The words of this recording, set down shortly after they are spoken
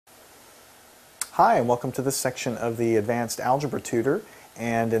Hi, and welcome to this section of the Advanced Algebra Tutor.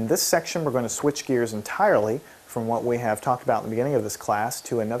 And in this section we're going to switch gears entirely from what we have talked about in the beginning of this class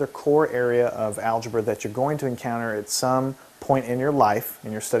to another core area of algebra that you're going to encounter at some point in your life,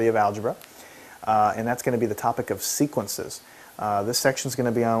 in your study of algebra. And that's going to be the topic of sequences. This section is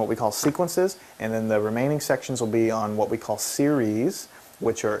going to be on what we call sequences, and then the remaining sections will be on what we call series,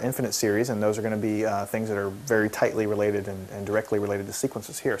 which are infinite series, and those are going to be things that are very tightly related and directly related to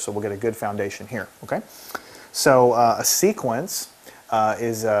sequences here. So we'll get a good foundation here. Okay. So a sequence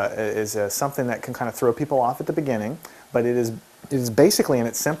is something that can kind of throw people off at the beginning, but it is basically in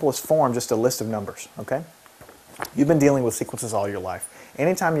its simplest form just a list of numbers. Okay. You've been dealing with sequences all your life.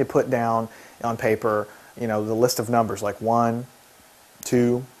 Anytime you put down on paper, the list of numbers like 1,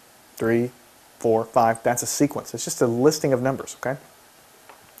 2, 3, 4, 5, that's a sequence. It's just a listing of numbers. Okay.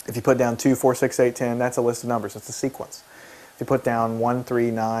 If you put down 2, 4, 6, 8, 10, that's a list of numbers. It's a sequence. If you put down 1,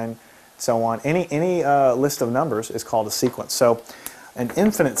 3, 9, so on, any list of numbers is called a sequence. So an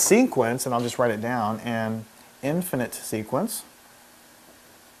infinite sequence, and I'll just write it down, an infinite sequence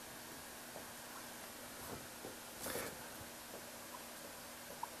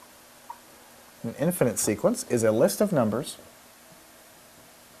is a list of numbers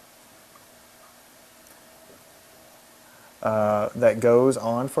that goes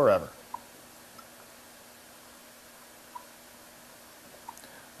on forever.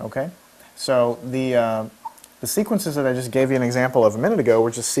 Okay, so the sequences that I just gave you an example of a minute ago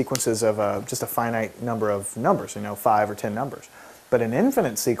were just sequences of just a finite number of numbers, 5 or 10 numbers. But an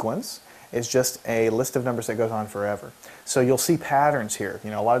infinite sequence is just a list of numbers that goes on forever. So you'll see patterns here.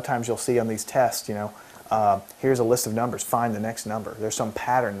 A lot of times you'll see on these tests, here's a list of numbers, find the next number. There's some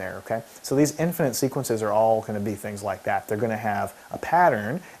pattern there, okay? So these infinite sequences are all going to be things like that. They're going to have a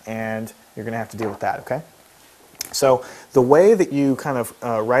pattern, and you're going to have to deal with that, okay? So the way that you kind of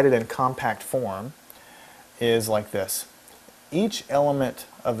write it in compact form is like this. Each element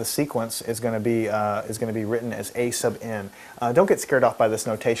of the sequence is going to be written as a sub n. Don't get scared off by this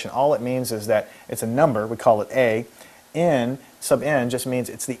notation. All it means is that it's a number. We call it a. N sub n just means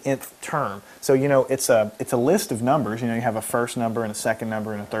it's the nth term. So it's a list of numbers. You have a first number and a second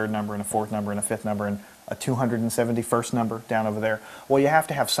number and a third number and a fourth number and a fifth number and a 271st number down over there. Well, you have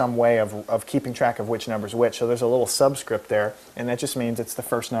to have some way of keeping track of which number is which. So there's a little subscript there, and that just means it's the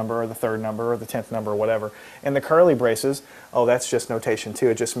first number or the third number or the 10th number or whatever. And the curly braces, oh, that's just notation too.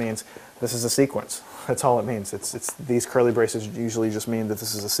 It just means this is a sequence. That's all it means. It's these curly braces usually just mean that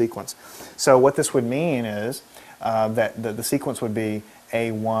this is a sequence. So what this would mean is that the sequence would be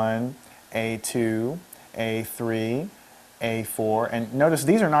A1, A2, A3, A4, and notice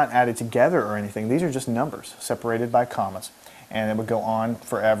these are not added together or anything. These are just numbers separated by commas, and it would go on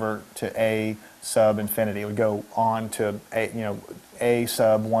forever to A sub infinity. It would go on to A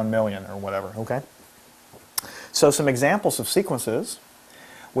sub 1 million or whatever. Okay. So some examples of sequences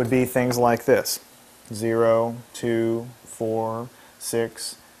would be things like this: 0, 2, 4,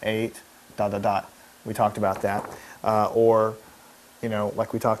 6, 8, ... We talked about that. Or,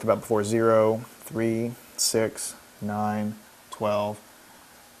 like we talked about before, 0, 3, 6, 9, 12, ...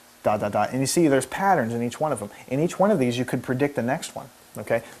 And you see there's patterns in each one of them. In each one of these you could predict the next one.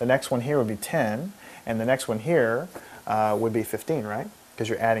 Okay? The next one here would be 10, and the next one here would be 15, right? Because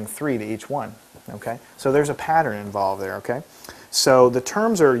you're adding 3 to each one. Okay? So there's a pattern involved there. Okay? So the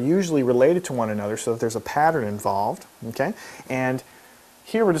terms are usually related to one another, so there's a pattern involved. Okay? And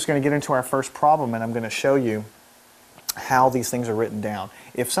here we're just going to get into our first problem, and I'm going to show you how these things are written down.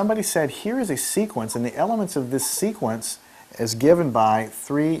 If somebody said, here is a sequence, and the elements of this sequence is given by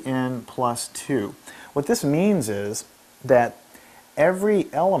 3n plus 2. What this means is that every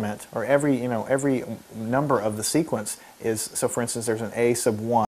element, or every number of the sequence is, so for instance, there's an a sub 1.